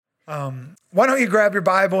Why don't you grab your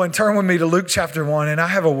Bible and turn with me to Luke chapter 1, and I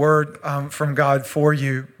have a word from God for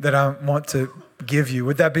you that I want to give you.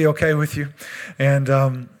 Would that be okay with you? And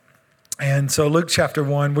so Luke chapter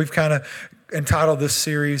 1, we've kind of entitled this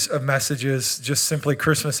series of messages just simply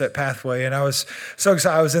Christmas at Pathway. And I was so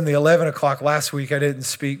excited. I was in the 11 o'clock last week. I didn't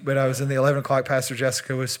speak, but I was in the 11 o'clock. Pastor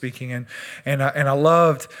Jessica was speaking, and I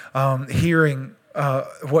loved hearing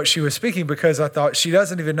what she was speaking, because I thought she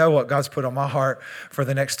doesn't even know what God's put on my heart for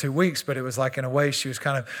the next 2 weeks, but it was like in a way she was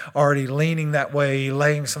kind of already leaning that way,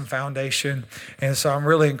 laying some foundation. And so I'm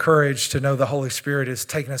really encouraged to know the Holy Spirit is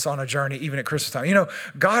taking us on a journey even at Christmas time. You know,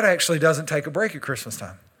 God actually doesn't take a break at Christmas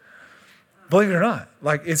time. Believe it or not,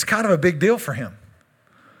 like it's kind of a big deal for him.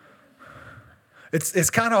 It's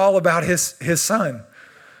kind of all about his son.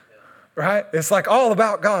 Right? It's like all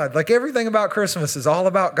about God. Like everything about Christmas is all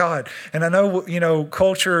about God. And I know, you know,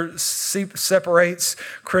 culture separates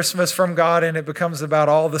Christmas from God, and it becomes about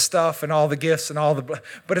all the stuff and all the gifts and all the,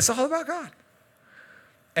 but it's all about God.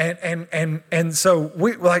 And so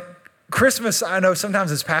we like Christmas. I know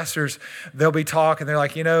sometimes as pastors, they'll be talking, they're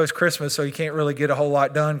like, you know, it's Christmas, so you can't really get a whole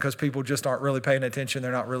lot done because people just aren't really paying attention.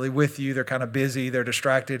 They're not really with you. They're kind of busy. They're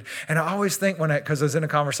distracted. And I always think because I was in a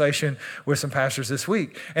conversation with some pastors this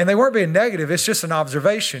week, and they weren't being negative. It's just an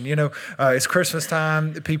observation. You know, it's Christmas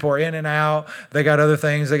time. People are in and out. They got other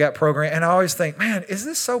things. They got programs. And I always think, man, is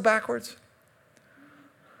this so backwards?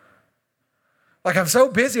 Like I'm so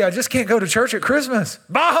busy, I just can't go to church at Christmas.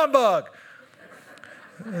 Bah humbug.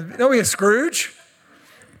 Don't be a Scrooge.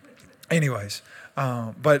 Anyways,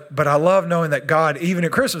 but I love knowing that God, even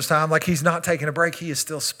at Christmas time, like he's not taking a break, he is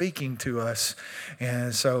still speaking to us.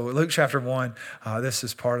 And so Luke chapter 1, this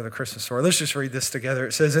is part of the Christmas story. Let's just read this together.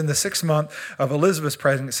 It says, in the 6th month of Elizabeth's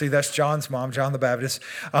pregnancy, that's John's mom, John the Baptist,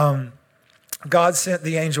 God sent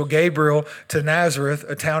the angel Gabriel to Nazareth,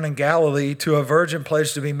 a town in Galilee, to a virgin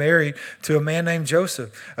pledged to be married to a man named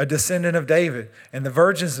Joseph, a descendant of David. And the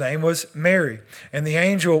virgin's name was Mary. And the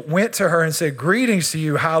angel went to her and said, greetings to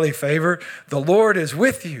you, highly favored. The Lord is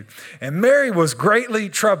with you. And Mary was greatly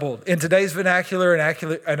troubled. In today's vernacular,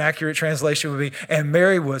 an accurate translation would be, and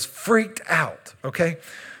Mary was freaked out, okay?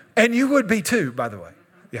 And you would be too, by the way.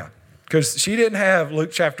 Yeah, because she didn't have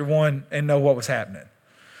Luke chapter 1 and know what was happening.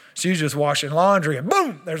 She was just washing laundry and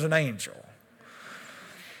boom, there's an angel.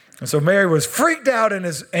 And so Mary was freaked out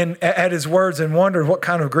at his words and wondered what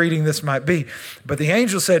kind of greeting this might be. But the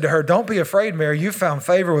angel said to her, don't be afraid, Mary. You found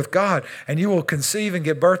favor with God, and you will conceive and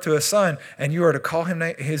give birth to a son, and you are to call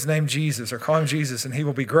his name Jesus, or call him Jesus, and he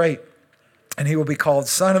will be great. And he will be called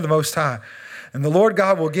Son of the Most High. And the Lord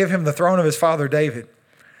God will give him the throne of his father David.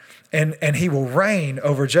 And he will reign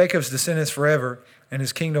over Jacob's descendants forever, and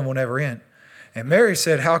his kingdom will never end. And Mary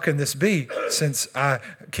said, how can this be, since I,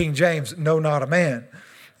 King James, know not a man?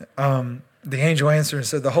 The angel answered and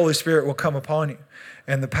said, the Holy Spirit will come upon you,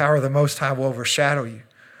 and the power of the Most High will overshadow you.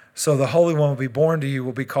 So the Holy One will be born to you,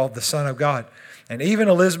 will be called the Son of God. And even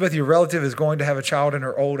Elizabeth, your relative, is going to have a child in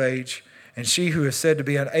her old age, and she who is said to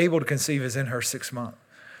be unable to conceive is in her 6th month.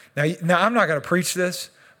 Now I'm not going to preach this,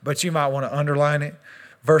 but you might want to underline it.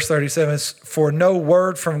 Verse 37 is, for no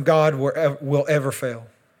word from God will ever fail.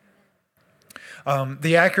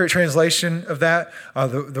 The accurate translation of that,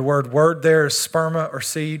 the word there is sperma or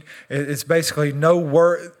seed. It's basically no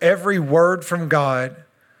word. Every word from God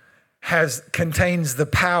contains the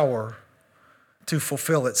power to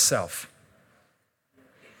fulfill itself.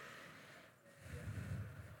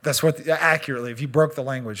 That's what accurately, if you broke the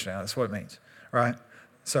language down, that's what it means, right?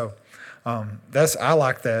 So I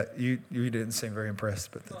like that. You didn't seem very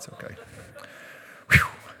impressed, but that's okay. Whew,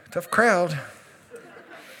 tough crowd.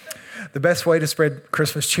 The best way to spread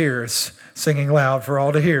Christmas cheer is singing loud for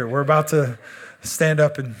all to hear. We're about to stand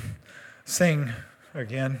up and sing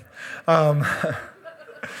again.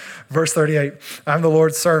 Verse 38, I'm the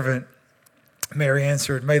Lord's servant. Mary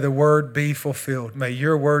answered, may the word be fulfilled. May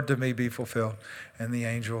your word to me be fulfilled. And the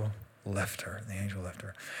angel left her.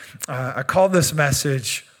 I call this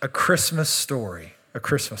message a Christmas story. A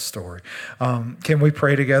Christmas story. Can we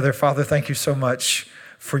pray together? Father, thank you so much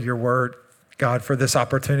for your word. God, for this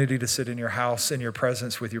opportunity to sit in your house, in your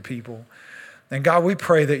presence with your people. And God, we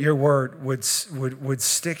pray that your word would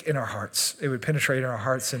stick in our hearts. It would penetrate in our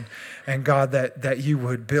hearts. And God, that you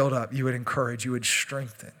would build up, you would encourage, you would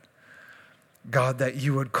strengthen. God, that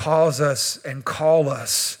you would cause us and call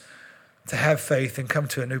us to have faith and come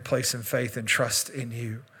to a new place in faith and trust in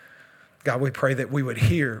you. God, we pray that we would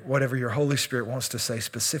hear whatever your Holy Spirit wants to say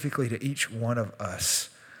specifically to each one of us.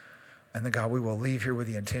 And then, God, we will leave here with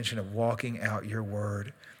the intention of walking out your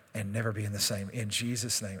word and never being the same. In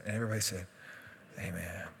Jesus' name. And everybody said,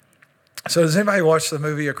 amen. So does anybody watch the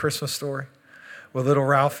movie A Christmas Story? with little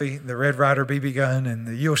Ralphie, the Red Ryder BB gun, and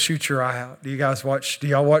the You'll Shoot Your Eye Out. Do y'all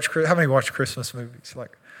watch, how many watch Christmas movies?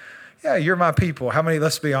 Like, yeah, you're my people. How many,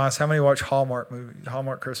 let's be honest, how many watch Hallmark movies,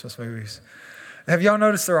 Hallmark Christmas movies? Have y'all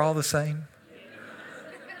noticed they're all the same?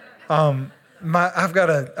 I've got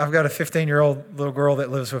a 15-year-old little girl that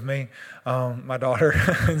lives with me, my daughter,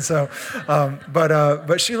 and so,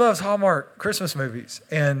 but she loves Hallmark Christmas movies,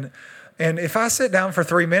 and if I sit down for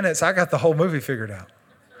 3 minutes, I got the whole movie figured out,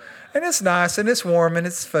 and it's nice and it's warm and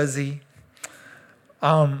it's fuzzy.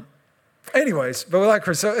 Anyways, but we like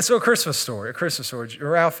Christmas. So a Christmas story.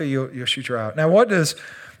 Ralphie, you'll shoot your eye out. Now, what does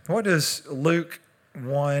Luke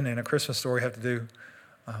 1 and A Christmas Story have to do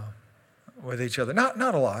with each other?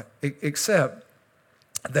 Not a lot, except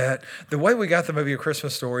that the way we got the movie A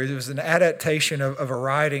Christmas Story, it was an adaptation of a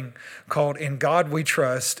writing called In God We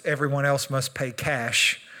Trust, Everyone Else Must Pay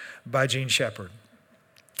Cash by Gene Shepard.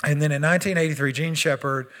 And then in 1983, Gene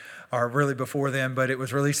Shepard, or really before then, but it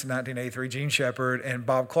was released in 1983, Gene Shepard and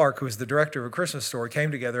Bob Clark, who was the director of A Christmas Story,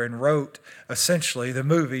 came together and wrote essentially the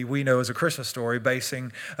movie we know as A Christmas Story,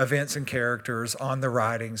 basing events and characters on the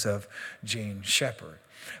writings of Gene Shepard.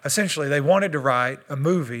 Essentially, they wanted to write a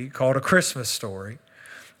movie called A Christmas Story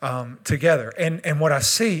together. And what I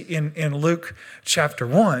see in Luke chapter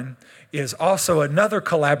 1 is also another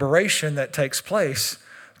collaboration that takes place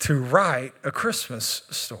to write a Christmas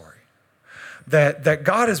story. That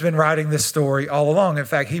God has been writing this story all along. In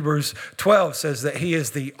fact, Hebrews 12 says that he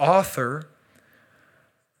is the author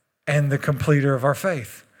and the completer of our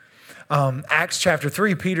faith. Acts chapter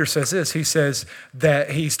 3, Peter says this. He says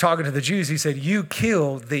that he's talking to the Jews. He said, you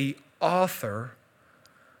killed the author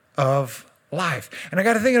of life. And I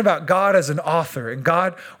got to thinking about God as an author, and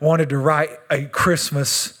God wanted to write a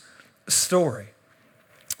Christmas story.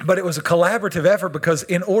 But it was a collaborative effort because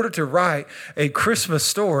in order to write a Christmas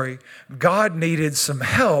story, God needed some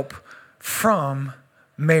help from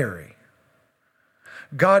Mary.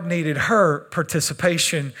 God needed her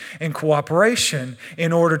participation and cooperation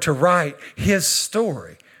in order to write his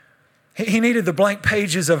story. He needed the blank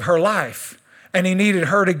pages of her life, and he needed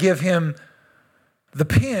her to give him the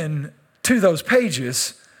pen to those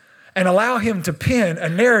pages and allow him to pen a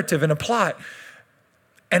narrative and a plot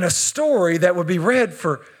and a story that would be read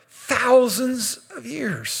for thousands of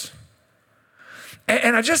years.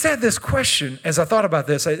 And I just had this question as I thought about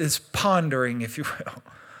this. It's pondering, if you will.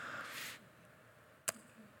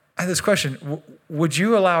 I had this question. Would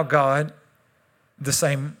you allow God the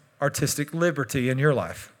same artistic liberty in your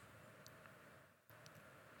life?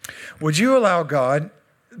 Would you allow God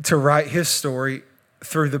to write his story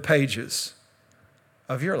through the pages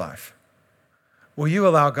of your life? Will you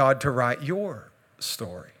allow God to write your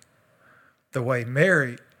story the way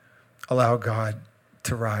Mary allowed God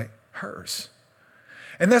to write hers?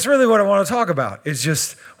 And that's really what I want to talk about, is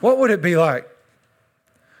just what would it be like?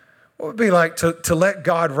 What would it be like to let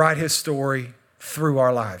God write his story through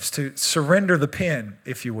our lives, to surrender the pen,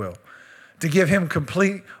 if you will, to give him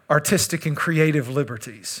complete artistic and creative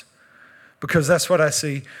liberties? Because that's what I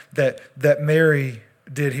see that Mary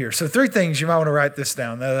did here. So 3 things, you might want to write this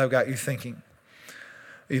down, that I've got you thinking,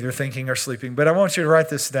 either thinking or sleeping. But I want you to write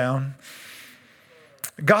this down.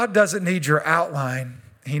 God doesn't need your outline.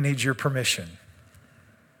 He needs your permission.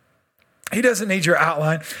 He doesn't need your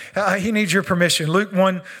outline. He needs your permission. Luke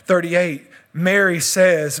 1:38, Mary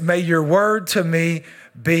says, may your word to me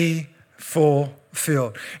be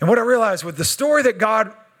fulfilled. And what I realized with the story that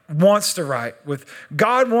God wants to write, with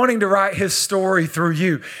God wanting to write his story through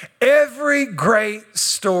you, every great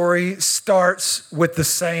story starts with the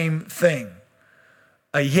same thing,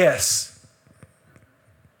 a yes.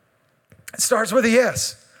 It starts with a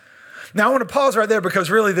yes. Now I want to pause right there because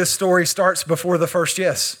really this story starts before the first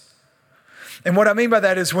yes. And what I mean by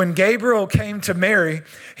that is when Gabriel came to Mary,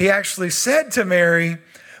 he actually said to Mary,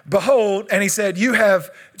 behold, and he said, you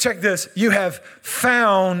have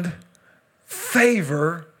found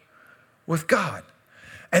favor with God.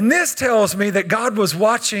 And this tells me that God was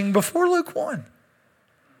watching before Luke 1.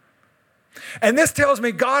 And this tells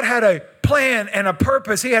me God had a plan and a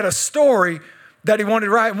purpose. He had a story that he wanted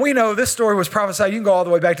to write. And we know this story was prophesied. You can go all the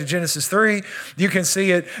way back to Genesis 3. You can see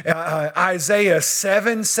it, Isaiah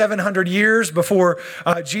 700 years before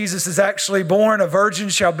Jesus is actually born. A virgin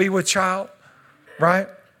shall be with child, right?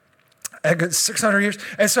 600 years.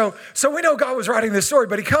 And so we know God was writing this story,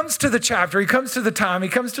 but he comes to the chapter, he comes to the time, he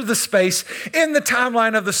comes to the space in the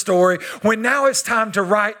timeline of the story when now it's time to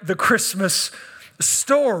write the Christmas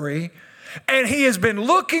story. And he has been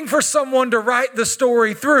looking for someone to write the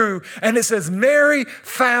story through. And it says, Mary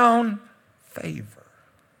found favor.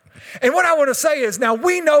 And what I want to say is, now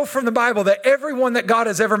we know from the Bible that everyone that God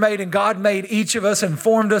has ever made, and God made each of us and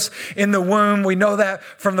formed us in the womb. We know that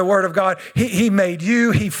from the Word of God. He made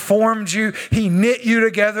you. He formed you. He knit you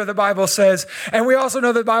together, the Bible says. And we also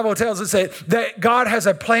know the Bible tells us that God has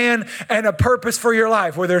a plan and a purpose for your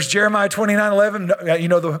life. Whether it's Jeremiah 29:11, you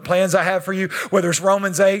know the plans I have for you. Whether it's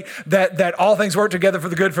Romans 8, that all things work together for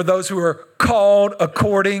the good for those who are called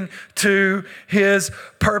according to His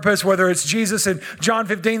purpose. Whether it's Jesus in John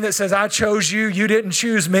 15 that says, I chose you, you didn't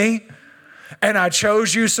choose me. And I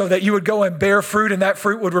chose you so that you would go and bear fruit and that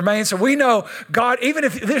fruit would remain. So we know God, even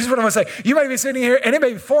if, this is what I'm going to say, you may be sitting here and it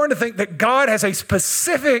may be foreign to think that God has a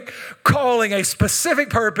specific calling, a specific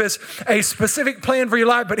purpose, a specific plan for your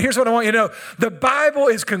life. But here's what I want you to know. The Bible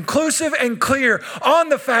is conclusive and clear on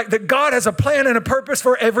the fact that God has a plan and a purpose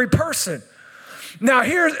for every person. Now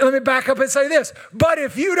let me back up and say this. But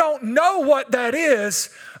if you don't know what that is,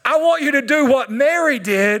 I want you to do what Mary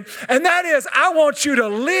did, and that is I want you to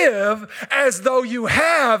live as though you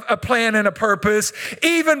have a plan and a purpose,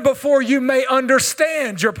 even before you may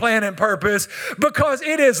understand your plan and purpose, because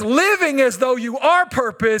it is living as though you are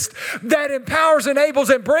purposed that empowers, enables,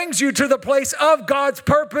 and brings you to the place of God's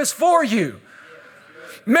purpose for you.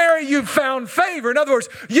 Mary, you found favor. In other words,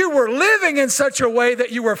 you were living in such a way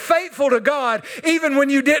that you were faithful to God, even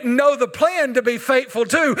when you didn't know the plan to be faithful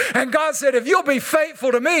to. And God said, if you'll be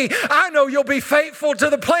faithful to me, I know you'll be faithful to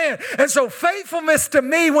the plan. And so faithfulness to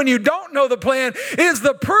me when you don't know the plan is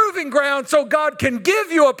the proving ground so God can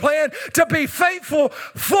give you a plan to be faithful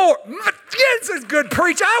for. This is good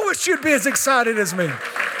preach. I wish you'd be as excited as me.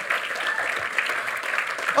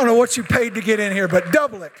 I don't know what you paid to get in here, but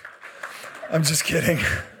double it. I'm just kidding.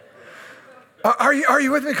 Are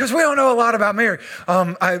you with me? Because we don't know a lot about Mary.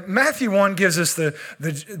 Matthew 1 gives us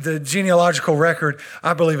the genealogical record,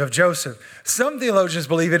 I believe, of Joseph. Some theologians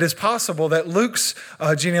believe it is possible that Luke's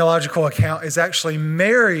genealogical account is actually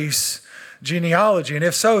Mary's genealogy. And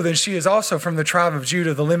if so, then she is also from the tribe of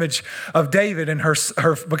Judah, the lineage of David, and her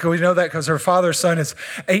because we know that because her father's son is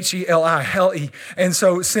Heli. And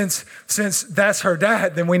so since that's her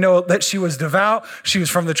dad, then we know that she was devout. She was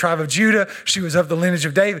from the tribe of Judah. She was of the lineage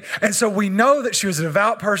of David. And so we know that she was a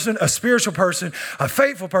devout person, a spiritual person, a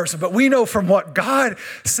faithful person. But we know from what God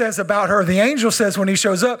says about her, the angel says when he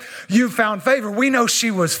shows up, you found favor. We know she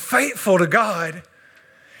was faithful to God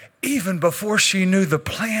even before she knew the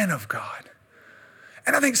plan of God.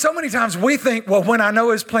 And I think so many times we think, well, when I know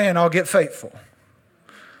his plan, I'll get faithful.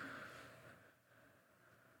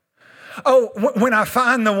 Oh, when I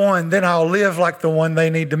find the one, then I'll live like the one they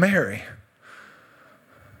need to marry.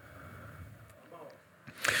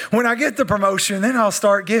 When I get the promotion, then I'll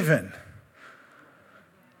start giving.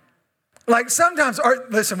 Like sometimes,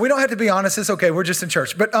 listen, we don't have to be honest. It's okay. We're just in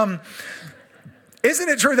church. But isn't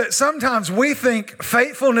it true that sometimes we think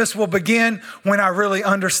faithfulness will begin when I really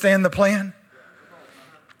understand the plan?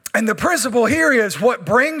 And the principle here is what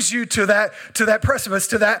brings you to that precipice,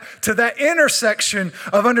 to that intersection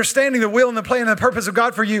of understanding the will and the plan and the purpose of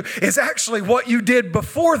God for you is actually what you did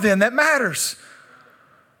before then that matters.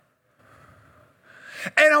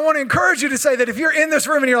 And I want to encourage you to say that if you're in this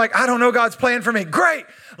room and you're like, I don't know God's plan for me, great.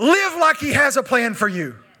 Live like he has a plan for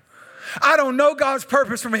you. I don't know God's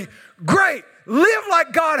purpose for me. Great. Live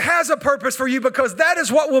like God has a purpose for you because that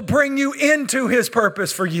is what will bring you into his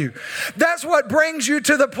purpose for you. That's what brings you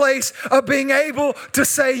to the place of being able to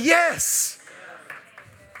say yes.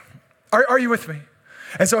 Are you with me?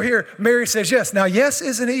 And so here, Mary says yes. Now, yes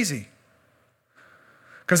isn't easy.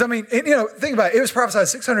 Because, I mean, think about it. It was prophesied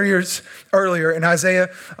 600 years earlier in Isaiah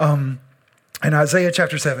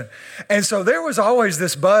chapter 7. And so there was always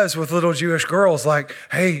this buzz with little Jewish girls like,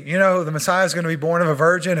 hey, the Messiah is going to be born of a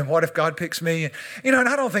virgin, and what if God picks me? And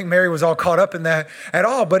I don't think Mary was all caught up in that at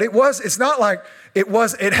all, but it's not like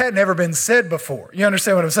it had never been said before. You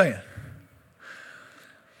understand what I'm saying?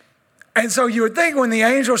 And so you would think when the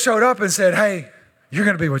angel showed up and said, hey, you're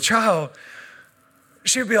going to be with child,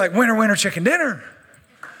 she would be like, winner, winner, chicken dinner.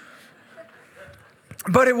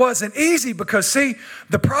 But it wasn't easy because, see,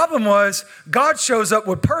 the problem was God shows up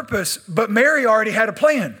with purpose, but Mary already had a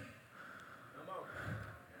plan.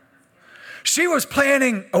 She was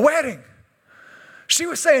planning a wedding. She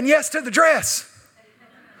was saying yes to the dress.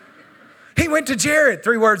 He went to Jared,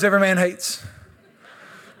 3 words every man hates.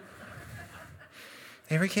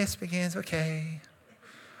 Every kiss begins with K.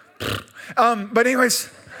 But anyways,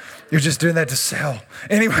 you're just doing that to sell.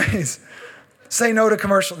 Anyways, say no to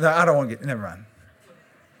commercial. No, I don't want to get, never mind.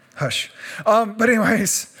 Hush. But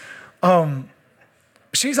anyways,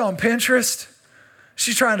 she's on Pinterest.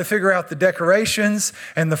 She's trying to figure out the decorations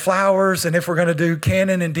and the flowers and if we're going to do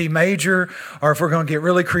canon and D major or if we're going to get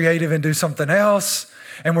really creative and do something else.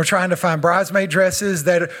 and we're trying to find bridesmaid dresses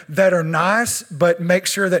that are nice, but make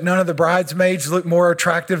sure that none of the bridesmaids look more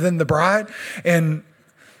attractive than the bride. And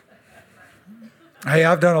hey,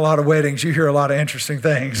 I've done a lot of weddings. You hear a lot of interesting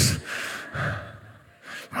things.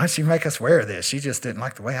 Why did she make us wear this? She just didn't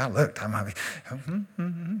like the way I looked. I might be,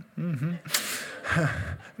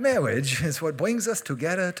 Marriage is what brings us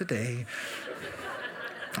together today.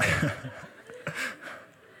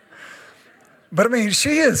 But I mean,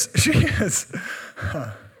 she is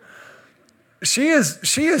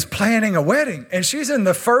planning a wedding, and she's in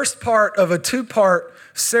the first part of a 2-part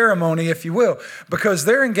ceremony, if you will, because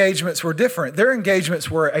their engagements were different. Their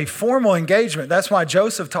engagements were a formal engagement. That's why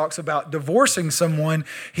Joseph talks about divorcing someone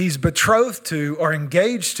he's betrothed to or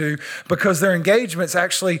engaged to, because their engagements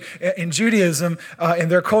actually, in Judaism, in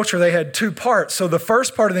their culture, they had 2 parts. So the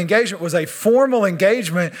first part of the engagement was a formal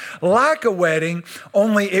engagement like a wedding,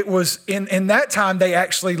 only it was in that time they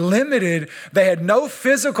actually limited, they had no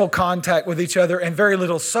physical contact with each other and very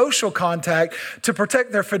little social contact to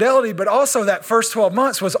protect their fidelity, but also that first 12 months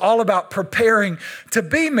was all about preparing to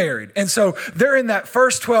be married. And so they're in that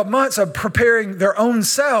first 12 months of preparing their own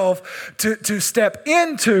self to step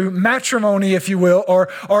into matrimony, if you will,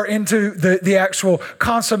 or into the actual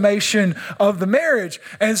consummation of the marriage.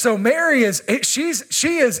 And so Mary she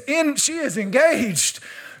is engaged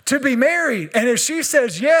to be married. And if she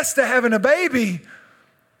says yes to having a baby,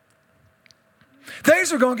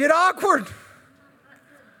 things are going to get awkward.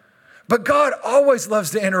 But God always loves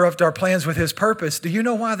to interrupt our plans with his purpose. Do you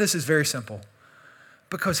know why? This is very simple.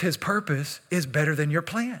 Because his purpose is better than your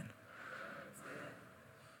plan.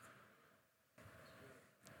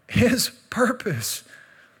 His purpose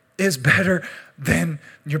is better than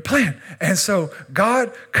your plan. And so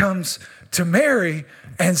God comes to Mary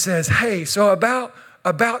and says, hey, so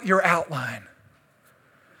about your outline.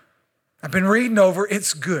 I've been reading over,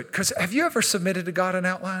 it's good. Because have you ever submitted to God an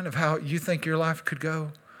outline of how you think your life could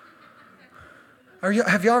go?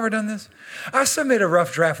 Have y'all ever done this? I submit a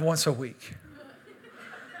rough draft once a week.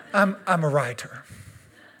 I'm a writer.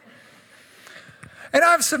 And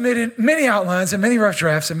I've submitted many outlines and many rough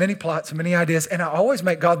drafts and many plots and many ideas, and I always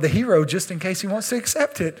make God the hero just in case he wants to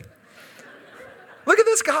accept it. Look at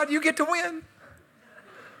this, God, you get to win.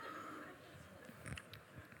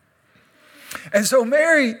 And so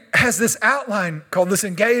Mary has this outline called this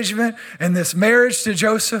engagement and this marriage to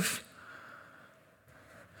Joseph.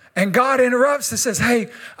 And God interrupts and says, hey,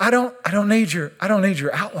 I don't need your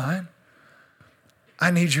outline.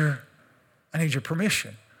 I need your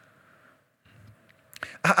permission.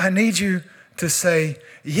 I need you to say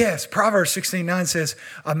yes. Proverbs 16:9 says,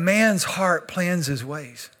 a man's heart plans his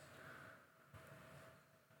ways.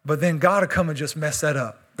 But then God will come and just mess that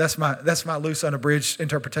up. That's my loose, unabridged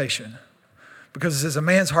interpretation. Because it says a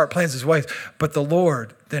man's heart plans his ways, but the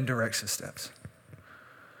Lord then directs his steps.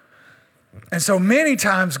 And so many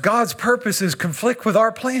times God's purposes conflict with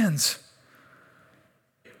our plans.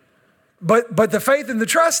 But the faith and the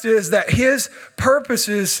trust is that his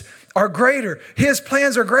purposes are greater. His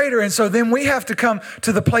plans are greater. And so then we have to come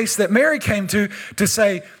to the place that Mary came to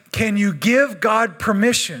say, can you give God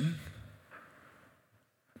permission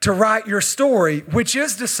to write your story? Which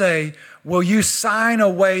is to say, will you sign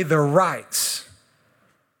away the rights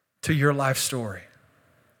to your life story?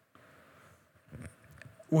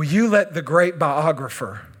 Will you let the great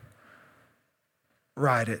biographer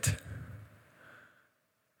write it?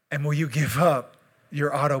 And will you give up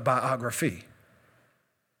your autobiography?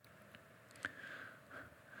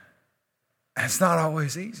 And it's not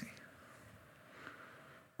always easy,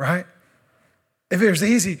 right? If it was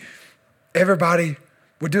easy, everybody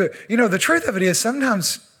would do it. You know, the truth of it is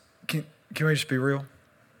sometimes, can we just be real?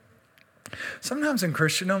 Sometimes in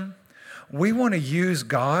Christendom, we want to use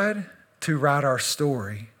God to write our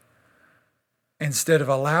story instead of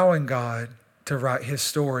allowing God to write his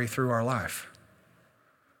story through our life.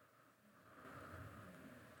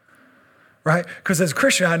 Right? Because as a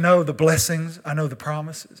Christian, I know the blessings, I know the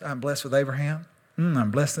promises. I'm blessed with Abraham. I'm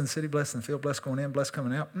blessed in the city, blessed in the field, blessed going in, blessed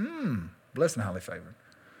coming out. Blessed and highly favored.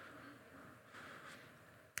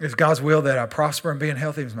 It's God's will that I prosper and be in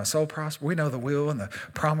health, even as my soul prosper. We know the will and the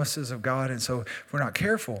promises of God. And so if we're not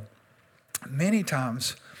careful, many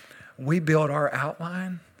times we build our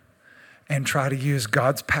outline and try to use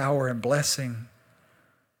God's power and blessing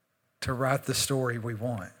to write the story we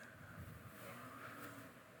want.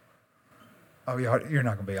 Oh, you're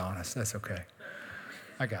not going to be honest. That's okay.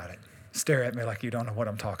 I got it. Stare at me like you don't know what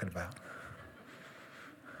I'm talking about.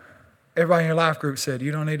 Everybody in your life group said,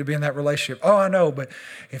 you don't need to be in that relationship. Oh, I know, but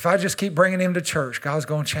if I just keep bringing him to church, God's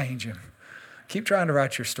going to change him. Keep trying to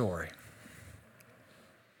write your story.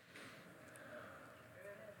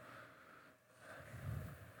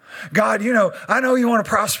 God, I know you want to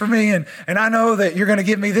prosper me, and I know that you're going to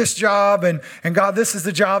give me this job, and God, this is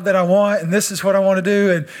the job that I want, and this is what I want to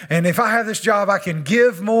do. And if I have this job, I can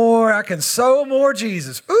give more, I can sow more,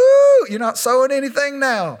 Jesus. Ooh, you're not sowing anything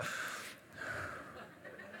now.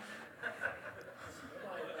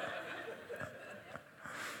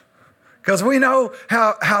 Because we know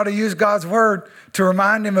how to use God's word to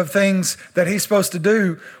remind him of things that he's supposed to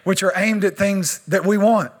do, which are aimed at things that we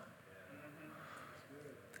want.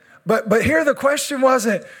 But here the question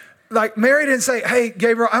wasn't, like Mary didn't say, hey,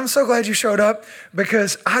 Gabriel, I'm so glad you showed up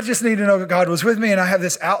because I just need to know that God was with me and I have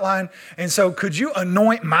this outline. And so could you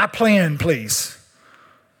anoint my plan, please?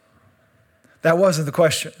 That wasn't the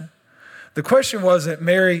question. The question wasn't,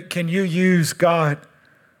 Mary, can you use God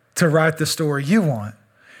to write the story you want?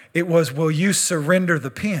 It was, will you surrender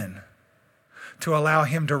the pen to allow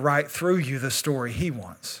him to write through you the story he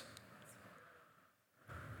wants?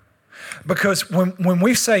 Because when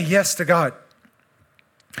we say yes to God,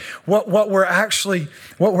 what we're actually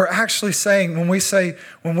saying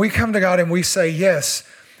when we come to God and we say yes,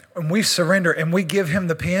 and we surrender and we give him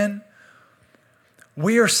the pen,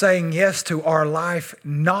 we are saying yes to our life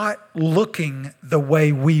not looking the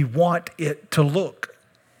way we want it to look.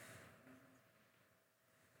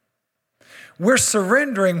 We're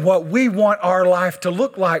surrendering what we want our life to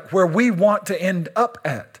look like, where we want to end up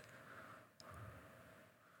at.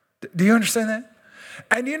 Do you understand that?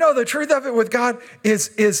 And the truth of it with God is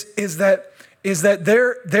that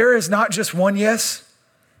there is not just one yes.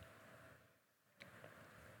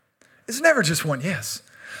 It's never just one yes.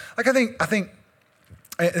 Like I think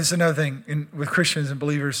it's another thing with Christians and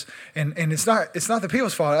believers, and it's not the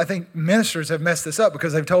people's fault. I think ministers have messed this up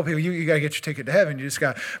because they've told people you got to get your ticket to heaven. You just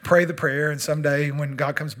got to pray the prayer, and someday when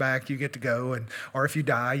God comes back, you get to go, or if you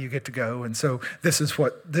die, you get to go. And so this is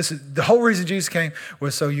the whole reason Jesus came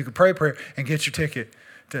was so you could pray a prayer and get your ticket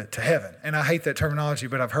to heaven. And I hate that terminology,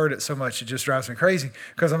 but I've heard it so much it just drives me crazy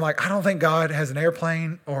because I'm like, I don't think God has an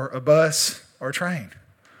airplane or a bus or a train.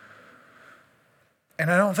 And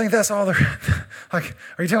I don't think that's all there is. Like,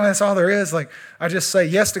 are you telling me that's all there is? Like, I just say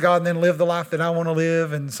yes to God and then live the life that I want to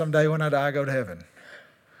live, and someday when I die, I go to heaven.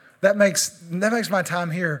 That makes my time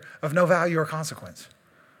here of no value or consequence.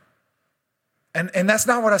 And that's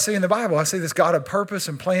not what I see in the Bible. I see this God of purpose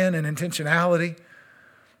and plan and intentionality.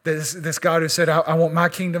 This God who said, I want my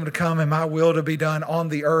kingdom to come and my will to be done on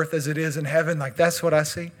the earth as it is in heaven. Like, that's what I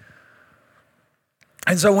see.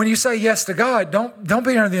 And so when you say yes to God, don't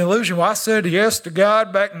be under the illusion, well, I said yes to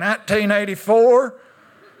God back in 1984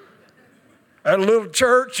 at a little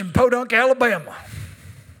church in Podunk, Alabama.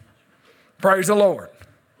 Praise the Lord.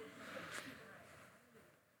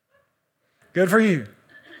 Good for you.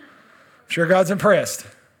 I'm sure God's impressed.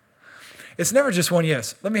 It's never just one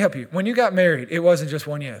yes. Let me help you. When you got married, it wasn't just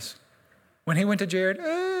one yes. When he went to Jared,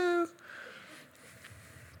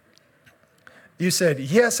 you said,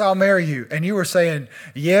 yes, I'll marry you. And you were saying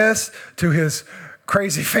yes to his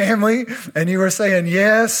crazy family. And you were saying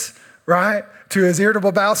yes, right, to his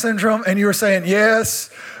irritable bowel syndrome. And you were saying yes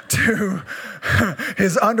to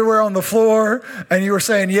his underwear on the floor. And you were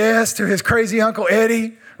saying yes to his crazy Uncle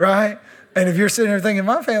Eddie, right? And if you're sitting there thinking,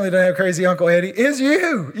 my family doesn't have crazy Uncle Eddie, it's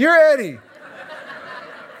you. You're Eddie.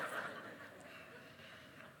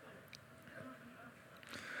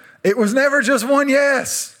 It was never just one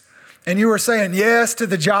yes. And you were saying yes to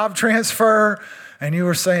the job transfer, and you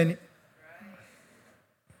were saying,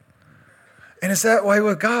 and it's that way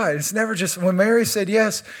with God. It's never just, when Mary said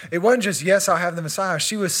yes, it wasn't just yes, I'll have the Messiah.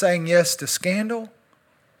 She was saying yes to scandal.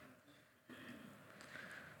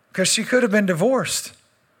 Because she could have been divorced.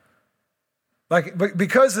 Like,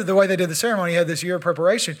 because of the way they did the ceremony, you had this year of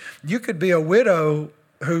preparation. You could be a widow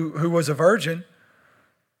who was a virgin,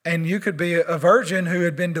 and you could be a virgin who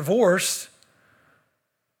had been divorced.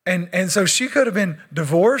 And so she could have been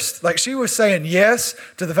divorced. Like, she was saying yes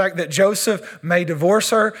to the fact that Joseph may divorce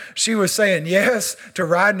her. She was saying yes to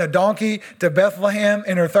riding a donkey to Bethlehem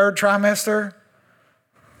in her third trimester.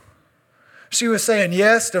 She was saying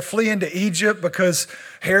yes to fleeing to Egypt because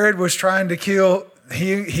Herod was trying to kill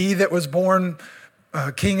he that was born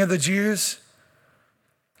king of the Jews.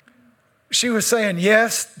 She was saying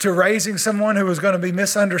yes to raising someone who was going to be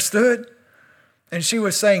misunderstood. And she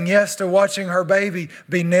was saying yes to watching her baby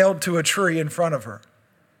be nailed to a tree in front of her.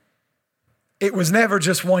 It was never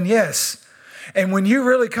just one yes. And when you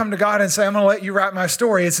really come to God and say, I'm going to let you write my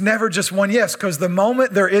story, it's never just one yes, because the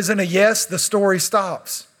moment there isn't a yes, the story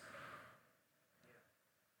stops.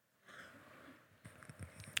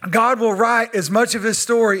 God will write as much of his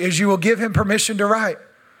story as you will give him permission to write.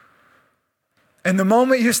 And the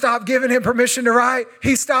moment you stop giving him permission to write,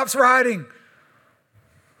 he stops writing.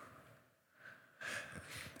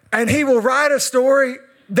 And he will write a story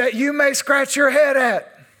that you may scratch your head at.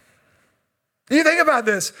 You think about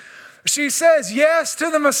this. She says yes to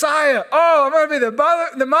the Messiah. Oh, I'm going to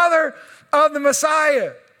be the mother of the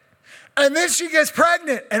Messiah. And then she gets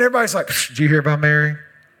pregnant. And everybody's like, did you hear about Mary?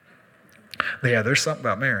 Yeah, there's something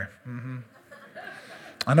about Mary. Mm-hmm.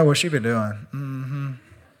 I know what she's been doing. Mm-hmm.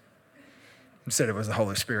 You said it was the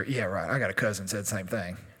Holy Spirit. Yeah, right. I got a cousin said the same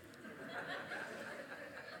thing.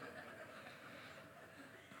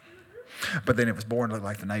 But then it was born to look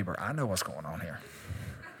like the neighbor. I know what's going on here.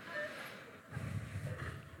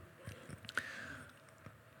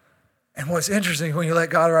 And what's interesting, when you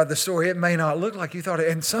let God write the story, it may not look like you thought it.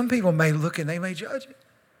 And some people may look and they may judge it.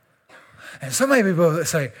 And some people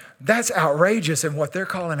say, that's outrageous. And what they're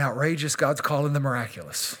calling outrageous, God's calling the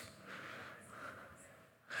miraculous.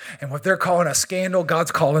 And what they're calling a scandal,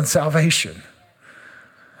 God's calling salvation.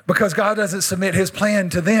 Because God doesn't submit his plan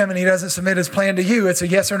to them and he doesn't submit his plan to you. It's a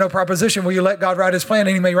yes or no proposition. Will you let God write his plan?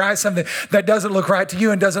 And he may write something that doesn't look right to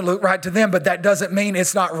you and doesn't look right to them, but that doesn't mean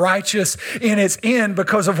it's not righteous in its end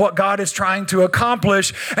because of what God is trying to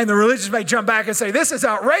accomplish. And the religious may jump back and say, this is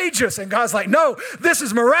outrageous. And God's like, no, this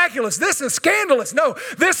is miraculous. This is scandalous. No,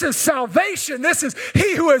 this is salvation. This is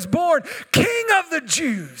he who is born King of the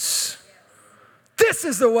Jews. This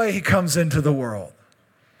is the way he comes into the world.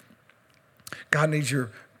 God needs your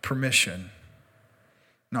permission,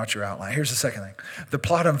 not your outline. Here's the second thing. The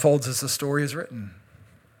plot unfolds as the story is written.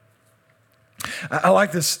 I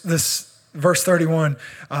like this verse 31.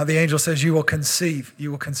 The angel says, you will conceive, you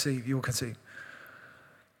will conceive, you will conceive.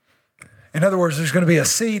 In other words, there's going to be a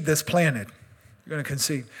seed that's planted. You're going to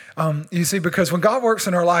conceive. You see, because when God works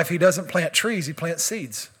in our life, he doesn't plant trees, he plants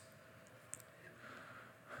seeds.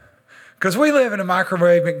 Because we live in a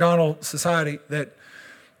microwave McDonald's society that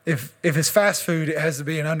if it's fast food, it has to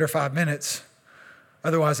be in under 5 minutes.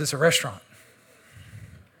 Otherwise, it's a restaurant.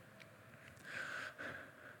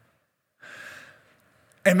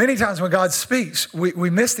 And many times when God speaks, we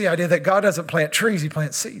miss the idea that God doesn't plant trees, he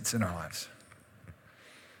plants seeds in our lives.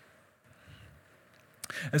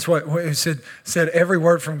 That's what he said every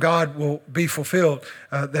word from God will be fulfilled.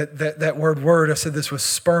 That word, I said this was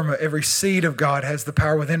sperma. Every seed of God has the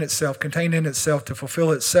power within itself, contained in itself to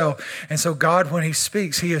fulfill itself. And so God, when he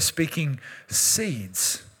speaks, he is speaking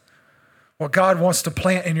seeds. What God wants to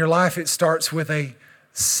plant in your life, it starts with a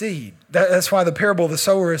seed. That's why the parable of the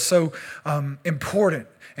sower is so important.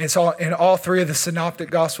 And it's all in all three of the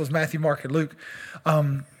synoptic gospels, Matthew, Mark, and Luke.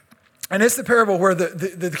 And it's the parable where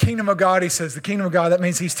the kingdom of God, he says, the kingdom of God, that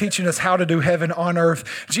means he's teaching us how to do heaven on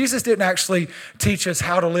earth. Jesus didn't actually teach us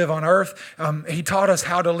how to live on earth. He taught us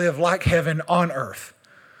how to live like heaven on earth.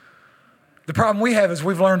 The problem we have is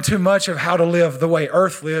we've learned too much of how to live the way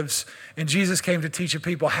earth lives, and Jesus came to teach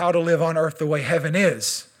people how to live on earth the way heaven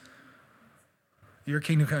is. Your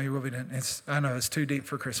kingdom come, your will be done. I know it's too deep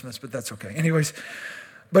for Christmas, but that's okay. Anyways,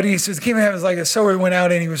 but he says the kingdom of heaven is like a sower went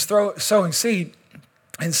out and he was sowing seed.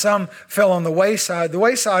 And some fell on the wayside. The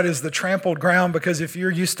wayside is the trampled ground, because if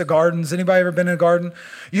you're used to gardens, anybody ever been in a garden?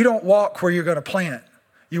 You don't walk where you're going to plant.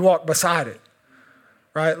 You walk beside it,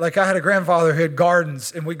 right? Like I had a grandfather who had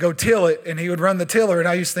gardens, and we'd go till it, and he would run the tiller. And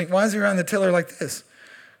I used to think, why is he running the tiller like this?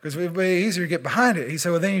 Because it would be easier to get behind it. He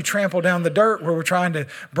said, well, then you trample down the dirt where we're trying to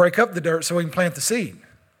break up the dirt so we can plant the seed,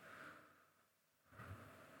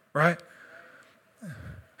 right?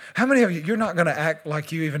 How many of you, you're not going to act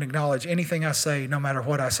like you even acknowledge anything I say, no matter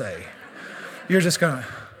what I say. You're just going to.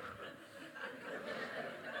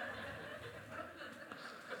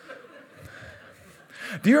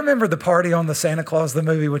 Do you remember the party on the Santa Claus, the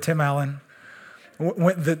movie with Tim Allen?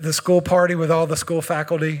 The school party with all the school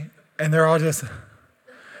faculty, and they're all just,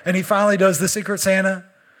 and he finally does the Secret Santa,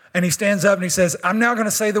 and he stands up and he says, I'm now going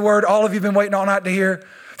to say the word all of you have been waiting all night to hear,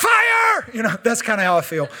 fire! You know, that's kind of how I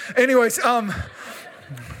feel.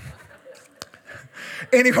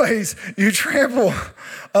 Anyways, you trample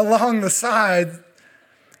along the side,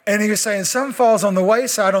 and he was saying some falls on the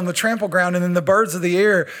wayside on the trample ground, and then the birds of the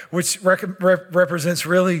air, which represents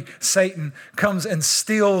really Satan, comes and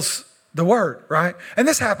steals the word, right? And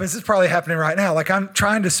this happens, it's probably happening right now. Like I'm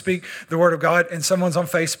trying to speak the word of God, and someone's on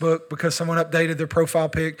Facebook because someone updated their profile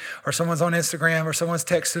pic, or someone's on Instagram, or someone's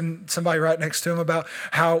texting somebody right next to them about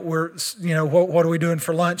how we're, what are we doing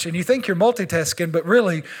for lunch? And you think you're multitasking, but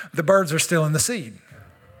really the birds are stealing the seed.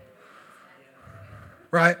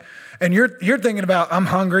 Right? And you're thinking about, I'm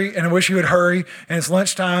hungry and I wish you would hurry, and it's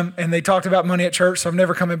lunchtime, and they talked about money at church, so I'm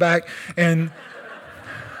never coming back. And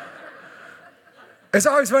it's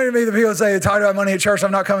always funny to me that people say they talked about money at church,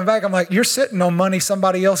 I'm not coming back. I'm like, you're sitting on money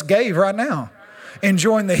somebody else gave right now.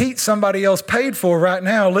 enjoying the heat somebody else paid for right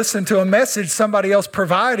now, listening to a message somebody else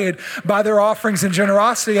provided by their offerings and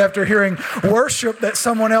generosity after hearing worship that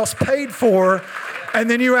someone else paid for, and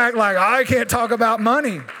then you act like, I can't talk about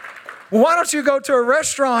money. Well, why don't you go to a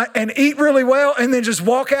restaurant and eat really well and then just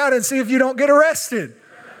walk out and see if you don't get arrested?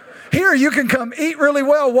 Here, you can come eat really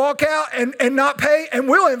well, walk out and not pay, and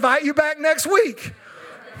we'll invite you back next week.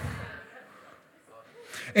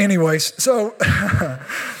 Anyways, so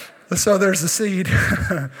there's the seed.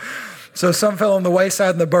 So some fell on the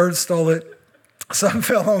wayside and the birds stole it. Some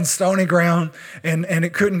fell on stony ground and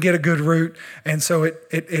it couldn't get a good root. And so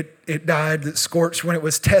it died, it scorched. When it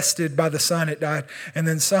was tested by the sun, it died. And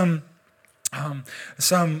then some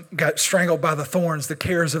got strangled by the thorns, the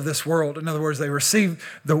cares of this world. In other words, they received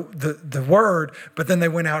the word, but then they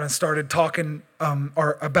went out and started talking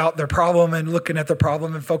or about their problem and looking at the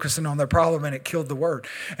problem and focusing on their problem, and it killed the word.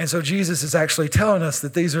 And so Jesus is actually telling us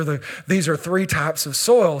that these are three types of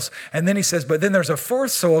soils. And then he says, but then there's a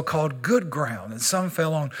fourth soil called good ground, and some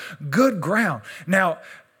fell on good ground. Now,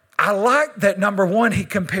 I like that, number one, he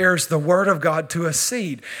compares the word of God to a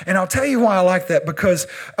seed. And I'll tell you why I like that, because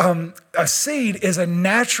a seed is a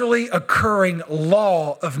naturally occurring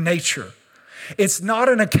law of nature. It's not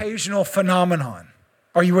an occasional phenomenon.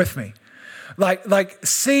 Are you with me? Like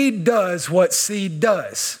seed does what seed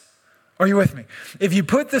does. Are you with me? If you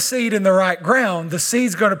put the seed in the right ground, the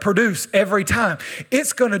seed's going to produce every time.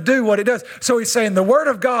 It's going to do what it does. So he's saying the word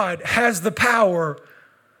of God has the power.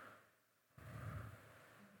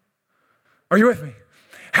 Are you with me?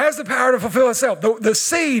 Has the power to fulfill itself. The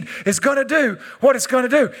seed is going to do what it's going to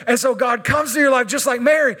do. And so God comes to your life just like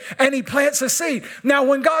Mary, and he plants a seed. Now,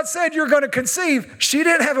 when God said you're going to conceive, she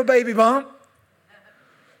didn't have a baby bump.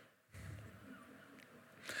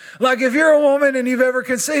 Like if you're a woman and you've ever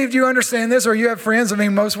conceived, you understand this, or you have friends, I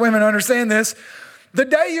mean, most women understand this. The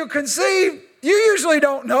day you conceive, you usually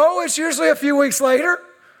don't know. It's usually a few weeks later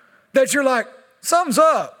that you're like, something's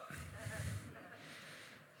up.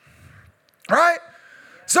 Right?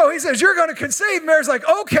 So he says, you're going to conceive. Mary's like,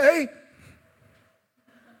 okay.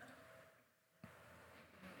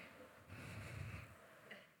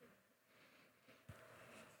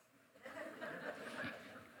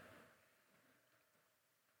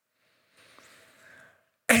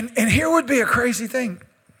 And here would be a crazy thing,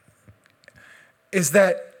 is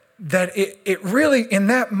that it really, in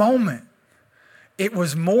that moment, it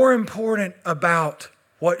was more important about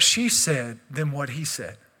what she said than what he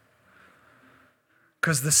said.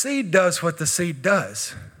 Because the seed does what the seed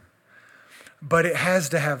does, but it has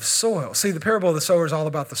to have soil. See, the parable of the sower is all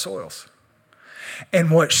about the soils. And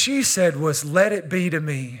what she said was, let it be to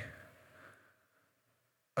me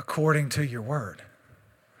according to your word.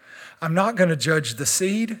 I'm not going to judge the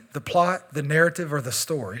seed, the plot, the narrative, or the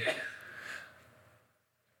story.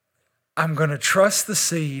 I'm going to trust the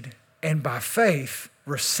seed and by faith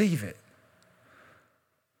receive it.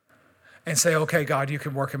 And say, okay, God, you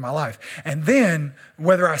can work in my life. And then,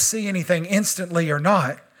 whether I see anything instantly or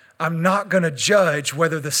not, I'm not going to judge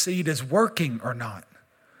whether the seed is working or not.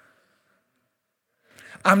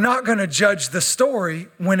 I'm not going to judge the story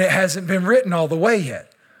when it hasn't been written all the way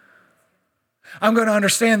yet. I'm going to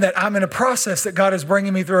understand that I'm in a process, that God is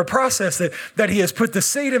bringing me through a process, that he has put the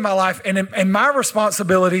seed in my life. And my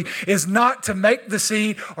responsibility is not to make the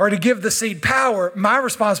seed or to give the seed power. My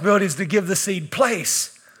responsibility is to give the seed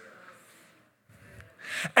place.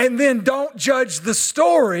 And then don't judge the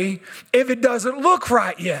story if it doesn't look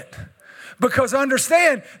right yet. Because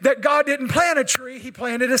understand that God didn't plant a tree, he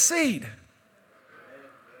planted a seed.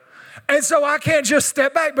 And so I can't just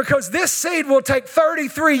step back, because this seed will take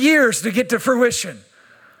 33 years to get to fruition.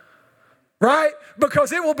 Right?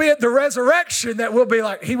 Because it will be at the resurrection that we'll be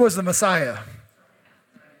like, he was the Messiah.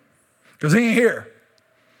 Because he ain't here.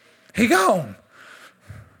 He gone.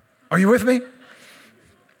 Are you with me?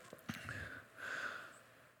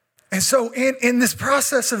 And so in this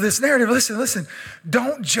process of this narrative, listen,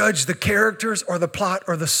 don't judge the characters or the plot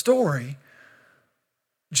or the story.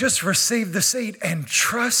 Just receive the seed and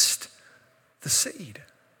trust the seed.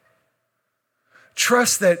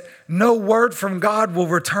 Trust that no word from God will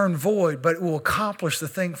return void, but it will accomplish the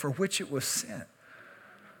thing for which it was sent.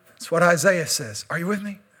 That's what Isaiah says. Are you with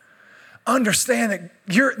me? Understand that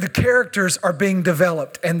the characters are being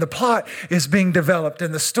developed and the plot is being developed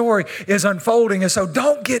and the story is unfolding. And so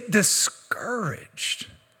don't get discouraged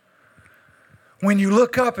when you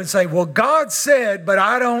look up and say, well, God said, but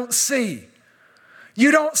I don't see.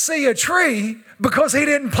 You don't see a tree because he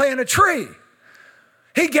didn't plant a tree.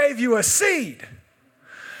 He gave you a seed.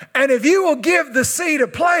 And if you will give the seed a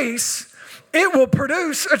place, it will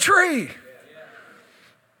produce a tree.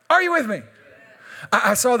 Are you with me?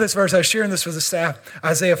 I saw this verse. I was sharing this with the staff,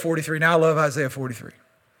 Isaiah 43. Now I love Isaiah 43.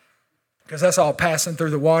 Because that's all passing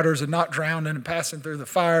through the waters and not drowning and passing through the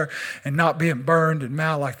fire and not being burned and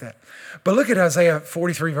mal like that. But look at Isaiah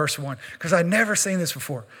 43 verse 1, because I'd never seen this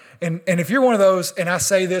before. And if you're one of those and I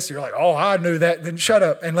say this, you're like, oh, I knew that, then shut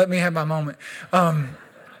up and let me have my moment.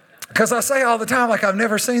 Because I say all the time, like I've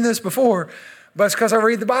never seen this before, but it's because I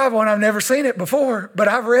read the Bible and I've never seen it before. But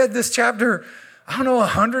I've read this chapter, I don't know,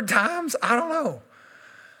 100 times. I don't know.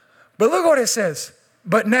 But look what it says.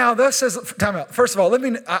 But now thus says, time out. First of all,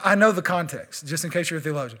 I know the context, just in case you're a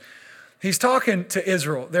theologian. He's talking to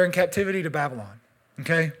Israel. They're in captivity to Babylon,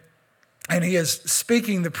 okay? And he is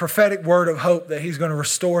speaking the prophetic word of hope that he's going to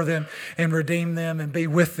restore them and redeem them and be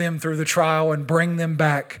with them through the trial and bring them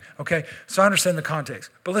back, okay? So I understand the context.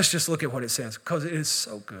 But let's just look at what it says, because it is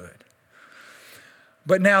so good.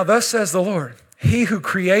 But now thus says the Lord, he who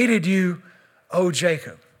created you, O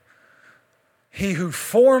Jacob, he who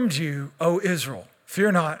formed you, O Israel.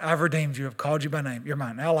 Fear not, I've redeemed you, I've called you by name, you're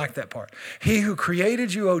mine. Now I like that part. He who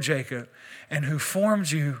created you, O Jacob, and who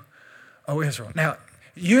formed you, O Israel. Now,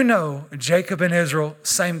 you know Jacob and Israel,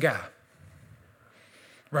 same guy,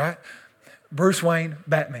 right? Bruce Wayne,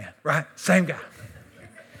 Batman, right? Same guy.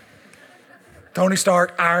 Tony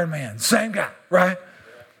Stark, Iron Man, same guy, right?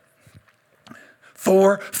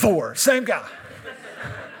 Thor, same guy.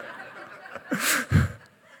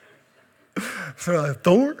 So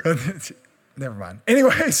Thor? Never mind.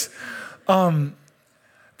 Anyways, they're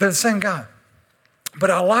the same guy.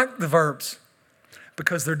 But I like the verbs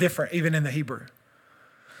because they're different, even in the Hebrew.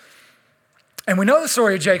 And we know the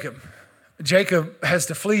story of Jacob. Jacob has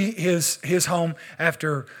to flee his home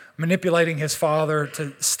after manipulating his father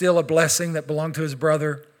to steal a blessing that belonged to his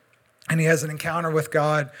brother. And he has an encounter with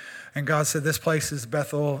God. And God said, this place is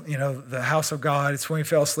Bethel, the house of God. It's when he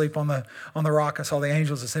fell asleep on the rock. I saw the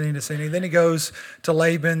angels ascending, descending. Then he goes to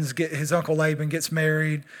Laban's, his uncle Laban gets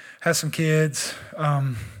married, has some kids.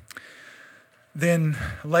 Then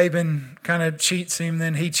Laban kind of cheats him.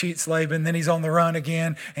 Then he cheats Laban. Then he's on the run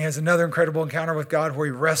again. And he has another incredible encounter with God where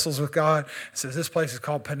he wrestles with God. He says, this place is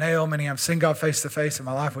called Peniel, meaning I've seen God face to face and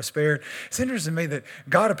my life was spared. It's interesting to me that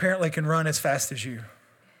God apparently can run as fast as you.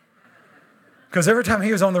 Because every time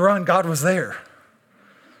he was on the run, God was there.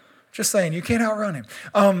 Just saying, you can't outrun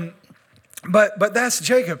him. But that's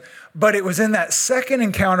Jacob. But it was in that second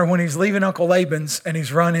encounter when he's leaving Uncle Laban's and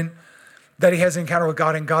he's running that he has an encounter with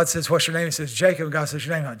God. And God says, what's your name? He says, Jacob. And God says,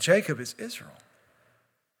 your name? Not Jacob, is Israel.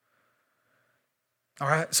 All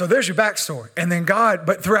right, so there's your backstory. And then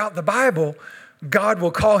but throughout the Bible, God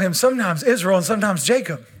will call him sometimes Israel and sometimes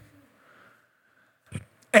Jacob.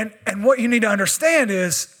 And what you need to understand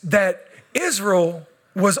is that Israel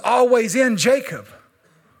was always in Jacob,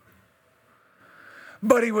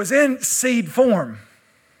 but he was in seed form.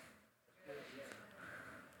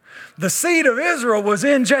 The seed of Israel was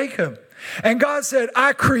in Jacob. And God said,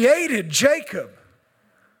 I created Jacob.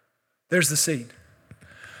 There's the seed.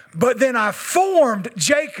 But then I formed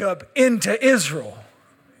Jacob into Israel.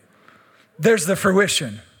 There's the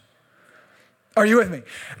fruition. Are you with me?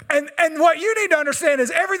 And what you need to understand is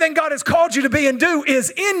everything God has called you to be and do is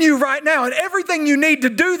in you right now. And everything you need to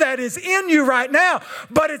do that is in you right now.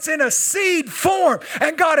 But it's in a seed form.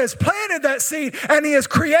 And God has planted that seed and he has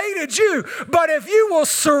created you. But if you will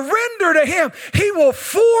surrender to him, he will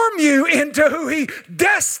form you into who he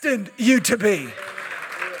destined you to be.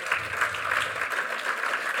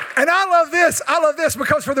 And I love this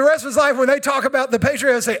because for the rest of his life, when they talk about the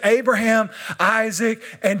patriarchs, they say Abraham, Isaac,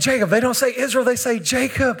 and Jacob. They don't say Israel, they say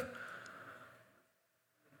Jacob.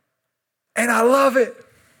 And I love it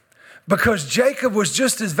because Jacob was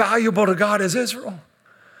just as valuable to God as Israel.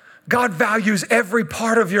 God values every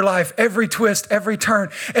part of your life, every twist, every turn,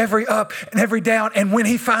 every up and every down. And when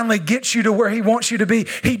he finally gets you to where he wants you to be,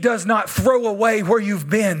 he does not throw away where you've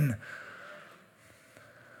been.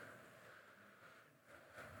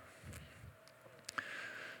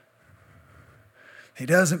 He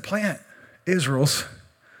doesn't plant Israel's,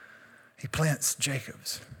 he plants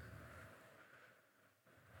Jacob's.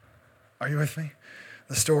 Are you with me?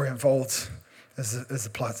 The story unfolds as the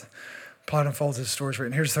plot unfolds as the story is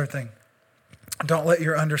written. Here's the third thing. Don't let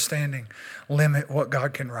your understanding limit what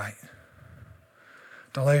God can write.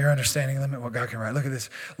 Don't let your understanding limit what God can write. Look at this.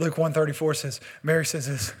 Luke 1:34 says, Mary says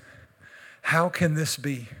this, how can this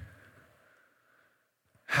be?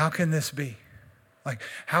 How can this be? Like,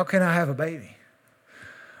 how can I have a baby?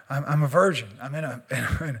 I'm a virgin. I'm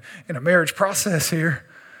in a marriage process here,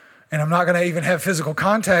 and I'm not going to even have physical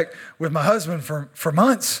contact with my husband for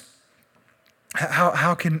months.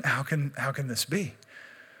 How can this be?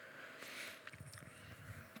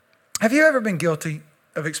 Have you ever been guilty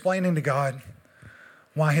of explaining to God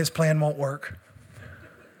why his plan won't work?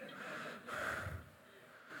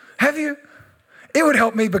 Have you? It would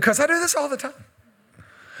help me because I do this all the time.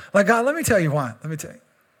 Like, God, let me tell you why. Let me tell you.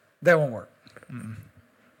 That won't work.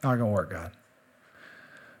 Not going to work, God.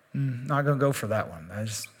 Not going to go for that one.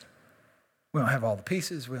 We don't have all the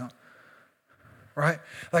pieces. We don't. Right?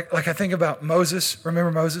 Like I think about Moses.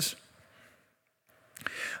 Remember Moses?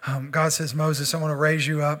 God says, Moses, I want to raise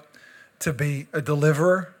you up to be a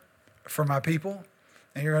deliverer for my people.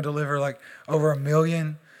 And you're going to deliver like over 1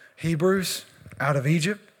 million Hebrews out of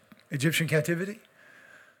Egyptian captivity.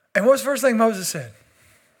 And what's the first thing Moses said?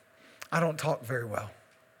 I don't talk very well.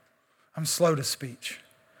 I'm slow to speech.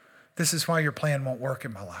 This is why your plan won't work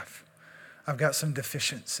in my life. I've got some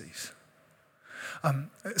deficiencies.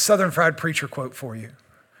 Southern Fried Preacher quote for you.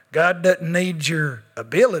 God doesn't need your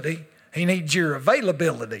ability. He needs your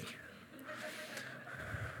availability.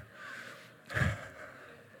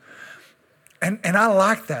 And I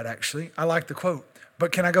like that, actually. I like the quote.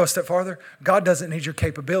 But can I go a step farther? God doesn't need your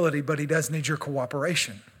capability, but he does need your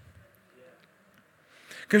cooperation.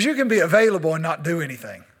 Because you can be available and not do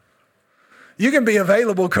anything. You can be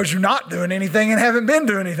available because you're not doing anything and haven't been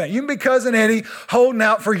doing anything. You can be Cousin Eddie holding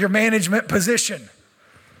out for your management position.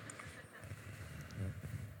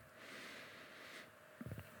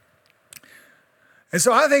 And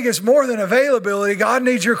so I think it's more than availability. God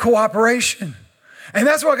needs your cooperation. And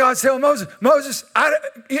that's what God's telling Moses. Moses, I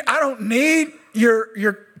don't need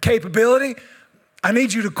your capability. I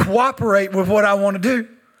need you to cooperate with what I want to do.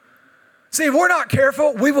 See, if we're not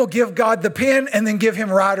careful, we will give God the pen and then give him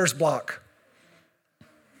writer's block.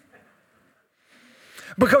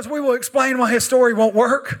 Because we will explain why his story won't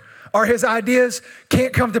work, or his ideas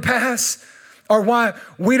can't come to pass, or why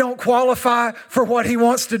we don't qualify for what he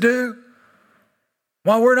wants to do,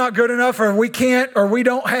 why we're not good enough, or we can't, or we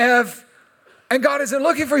don't have. And God isn't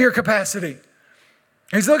looking for your capacity.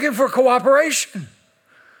 He's looking for cooperation.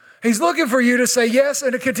 He's looking for you to say yes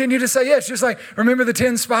and to continue to say yes. Just like, remember the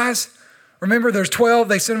 10 spies? Remember there's 12,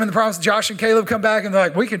 they sent them in the promise. Josh and Caleb come back and they're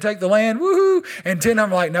like, we can take the land, woohoo. And 10 of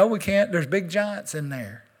them are like, no, we can't. There's big giants in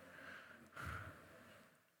there.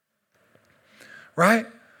 Right?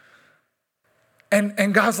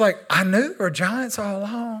 And God's like, I knew there were giants all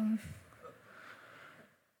along.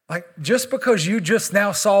 Like, just because you just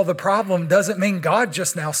now saw the problem doesn't mean God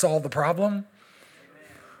just now saw the problem.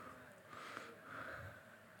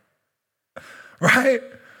 Right?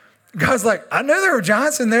 God's like, I knew there were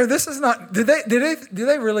giants in there. This is not, did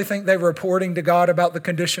they really think they were reporting to God about the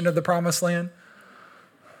condition of the promised land?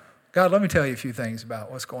 God, let me tell you a few things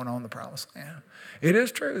about what's going on in the promised land. It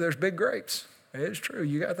is true. There's big grapes. It is true.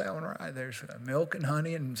 You got that one right. There's milk and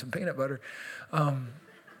honey and some peanut butter. But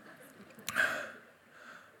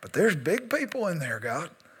there's big people in there, God.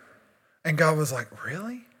 And God was like,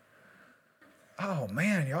 really? Oh,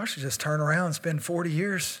 man, y'all should just turn around and spend 40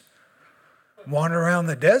 years wandering around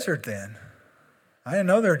the desert then. I didn't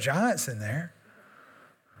know there were giants in there.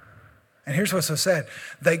 And here's what's so sad.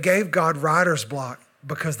 They gave God writer's block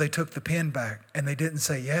because they took the pen back and they didn't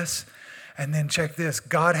say yes. And then check this.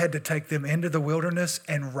 God had to take them into the wilderness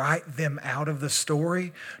and write them out of the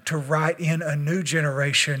story to write in a new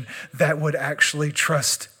generation that would actually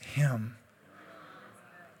trust him.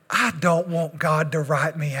 I don't want God to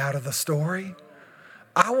write me out of the story.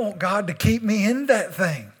 I want God to keep me in that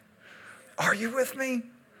thing. Are you with me?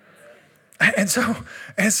 And so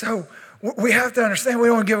we have to understand, we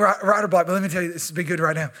don't want to give writer block, but let me tell you, this would be good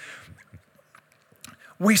right now.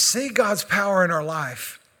 We see God's power in our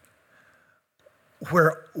life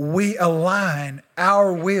where we align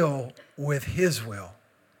our will with his will.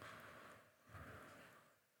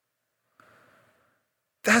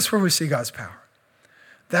 That's where we see God's power.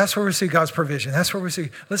 That's where we see God's provision. That's where we see,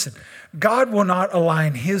 listen, God will not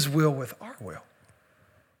align his will with our will.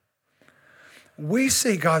 We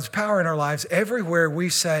see God's power in our lives everywhere we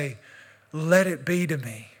say, let it be to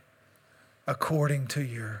me according to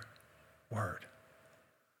your word.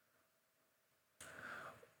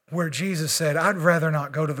 Where Jesus said, I'd rather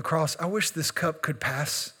not go to the cross. I wish this cup could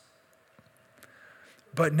pass.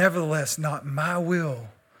 But nevertheless, not my will,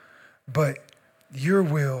 but your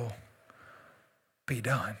will be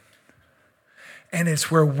done. And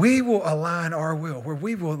it's where we will align our will, where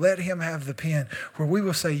we will let him have the pen, where we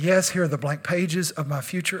will say, yes, here are the blank pages of my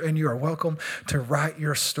future, and you are welcome to write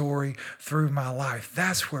your story through my life.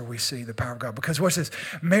 That's where we see the power of God. Because what's this?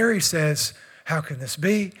 Mary says, how can this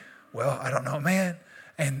be? Well, I don't know, man.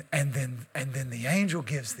 And then the angel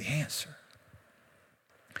gives the answer.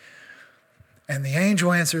 And the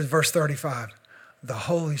angel answers, verse 35, the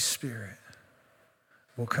Holy Spirit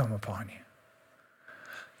will come upon you.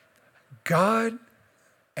 God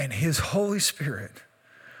and his Holy Spirit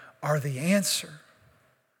are the answer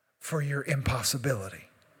for your impossibility.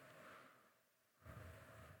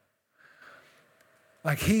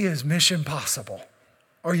 Like he is mission possible.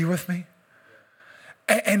 Are you with me?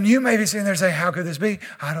 And you may be sitting there saying, how could this be?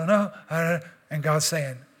 I don't know. And God's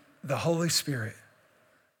saying, the Holy Spirit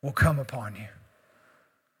will come upon you.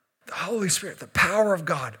 The Holy Spirit, the power of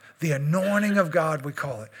God, the anointing of God, we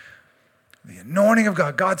call it. The anointing of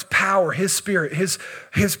God, God's power, His Spirit, His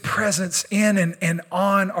presence in and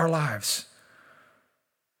on our lives.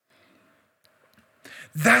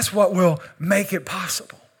 That's what will make it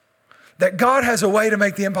possible. That God has a way to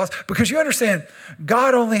make the impossible. Because you understand,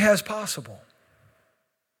 God only has possible.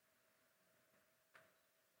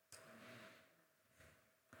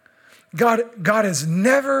 God has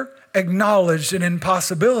never acknowledged an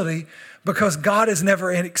impossibility because God has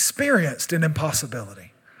never experienced an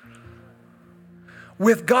impossibility.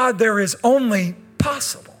 With God, there is only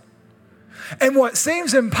possible. And what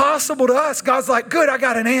seems impossible to us, God's like, good, I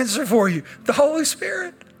got an answer for you. The Holy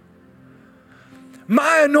Spirit.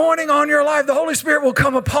 My anointing on your life, the Holy Spirit will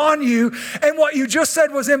come upon you. And what you just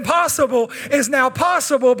said was impossible is now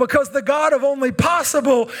possible because the God of only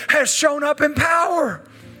possible has shown up in power.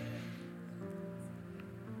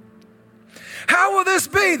 How will this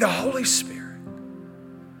be? The Holy Spirit.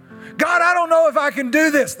 God, I don't know if I can do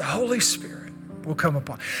this. The Holy Spirit will come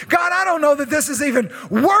upon. God, I don't know that this is even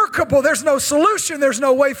workable. There's no solution. There's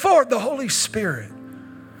no way forward. The Holy Spirit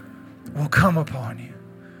will come upon you.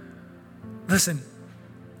 Listen,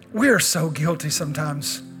 we are so guilty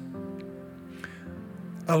sometimes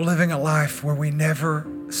of living a life where we never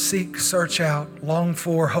seek, search out, long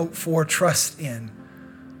for, hope for, trust in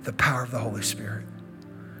the power of the Holy Spirit.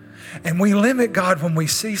 And we limit God when we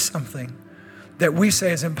see something that we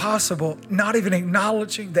say is impossible, not even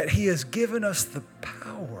acknowledging that He has given us the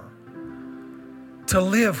power to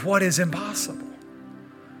live what is impossible.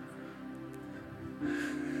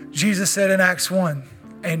 Jesus said in Acts 1,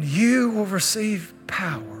 and you will receive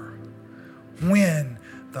power when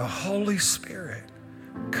the Holy Spirit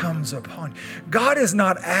comes upon you. God is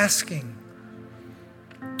not asking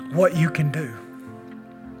what you can do.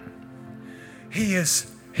 He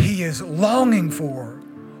is longing for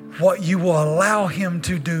what you will allow Him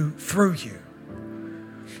to do through you.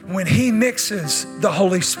 When He mixes the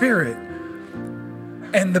Holy Spirit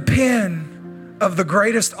and the pen of the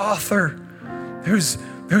greatest author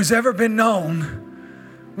who's ever been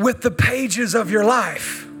known with the pages of your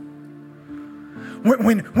life,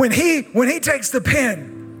 when he takes the pen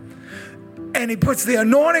and He puts the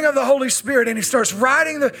anointing of the Holy Spirit and He starts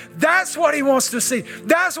writing that's what He wants to see.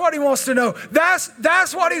 That's what He wants to know.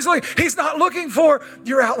 That's what He's looking. He's not looking for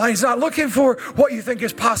your outline. He's not looking for what you think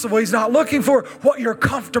is possible. He's not looking for what you're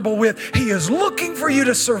comfortable with. He is looking for you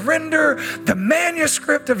to surrender the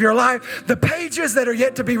manuscript of your life, the pages that are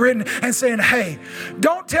yet to be written, and saying, hey,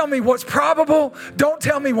 don't tell me what's probable. Don't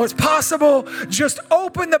tell me what's possible. Just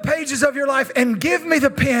open the pages of your life and give me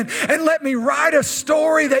the pen and let me write a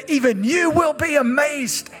story that even you will be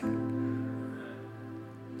amazed.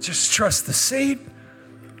 Just trust the seed,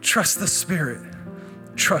 trust the Spirit,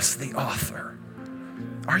 trust the author.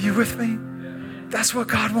 Are you with me? That's what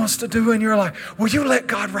God wants to do in your life. Will you let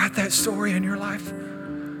God write that story in your life?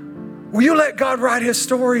 Will you let God write His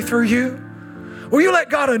story through you? Will you let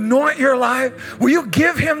God anoint your life? Will you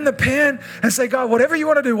give Him the pen and say, God, whatever you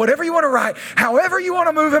want to do, whatever you want to write, however you want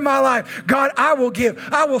to move in my life, God, I will give,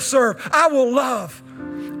 I will serve, I will love.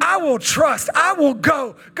 I will trust. I will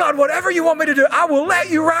go. God, whatever you want me to do, I will let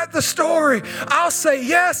you write the story. I'll say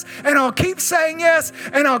yes, and I'll keep saying yes,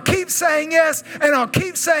 and I'll keep saying yes, and I'll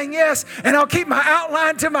keep saying yes, and I'll keep my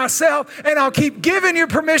outline to myself, and I'll keep giving you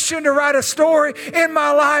permission to write a story in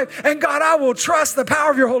my life. And God, I will trust the power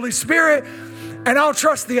of your Holy Spirit, and I'll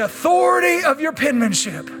trust the authority of your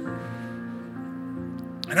penmanship.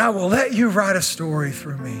 And I will let you write a story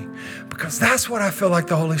through me, because that's what I feel like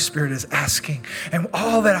the Holy Spirit is asking. And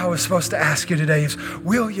all that I was supposed to ask you today is,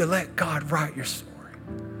 will you let God write your story?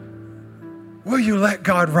 Will you let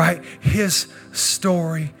God write His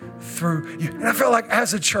story through you? And I felt like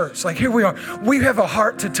as a church, like here we are, we have a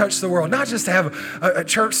heart to touch the world, not just to have a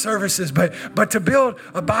church services, but to build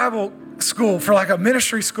a Bible school, for like a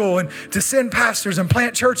ministry school, and to send pastors and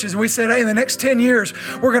plant churches. And we said, hey, in the next 10 years,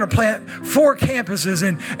 we're going to plant 4 campuses,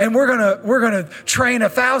 and we're going to train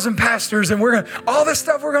 1,000 pastors, and all this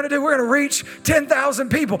stuff we're going to do, we're going to reach 10,000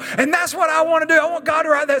 people. And that's what I want to do. I want God to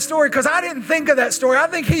write that story, because I didn't think of that story. I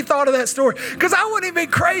think He thought of that story, because I wouldn't even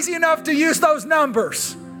be crazy enough to use those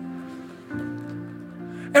numbers.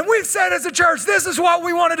 And we've said as a church, this is what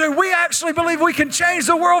we want to do. We actually believe we can change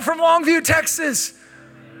the world from Longview, Texas.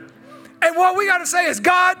 And what we got to say is,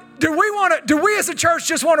 God, do we as a church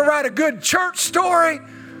just want to write a good church story?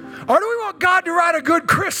 Or do we want God to write a good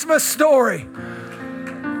Christmas story?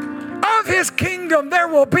 Of His kingdom, there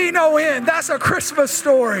will be no end. That's a Christmas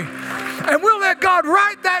story. And we'll let God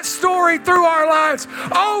write that story through our lives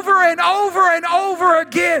over and over and over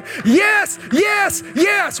again. Yes, yes,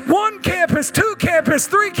 yes. 1 campus, 2 campus,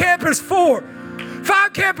 3 campus, 4,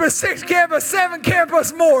 5 campus, 6 campus, 7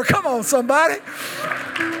 campus more. Come on, somebody.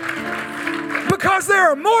 Because there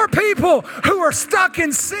are more people who are stuck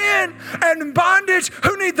in sin and in bondage,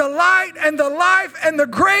 who need the light and the life and the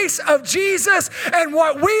grace of Jesus. And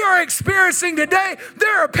what we are experiencing today,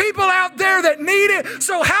 there are people out there that need it.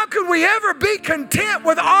 So how could we ever be content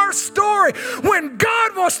with our story when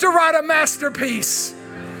God wants to write a masterpiece?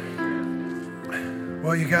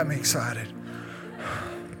 Well, you got me excited.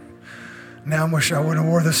 Now I wish I would have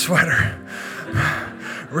wore the sweater.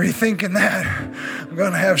 Rethinking that, I'm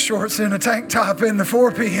going to have shorts and a tank top in the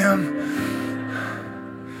 4 p.m.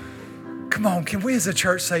 Come on, can we as a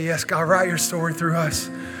church say, yes, God, write your story through us.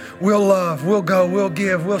 We'll love, we'll go, we'll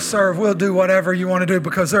give, we'll serve, we'll do whatever you want to do,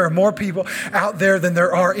 because there are more people out there than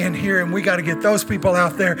there are in here. And we got to get those people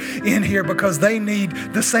out there in here, because they need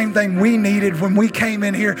the same thing we needed when we came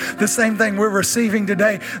in here, the same thing we're receiving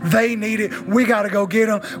today. They need it. We got to go get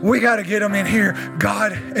them. We got to get them in here.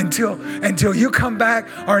 God, until you come back,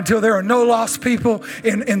 or until there are no lost people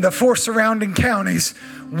in the 4 surrounding counties,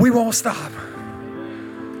 we won't stop.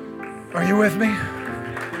 Are you with me?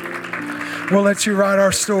 We'll let you write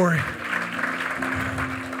our story.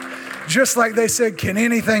 Just like they said, can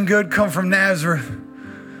anything good come from Nazareth?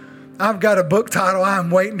 I've got a book title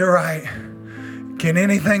I'm waiting to write. Can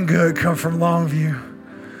anything good come from Longview?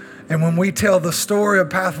 And when we tell the story of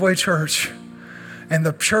Pathway Church and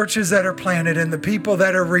the churches that are planted and the people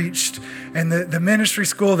that are reached and the ministry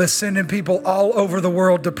school that's sending people all over the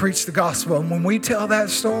world to preach the gospel, and when we tell that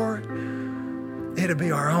story, it'll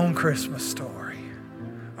be our own Christmas story.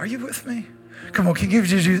 Are you with me? Come on, can you give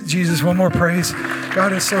Jesus one more praise?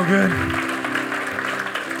 God is so good.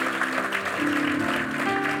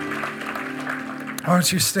 Why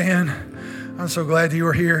don't you stand? I'm so glad you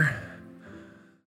were here.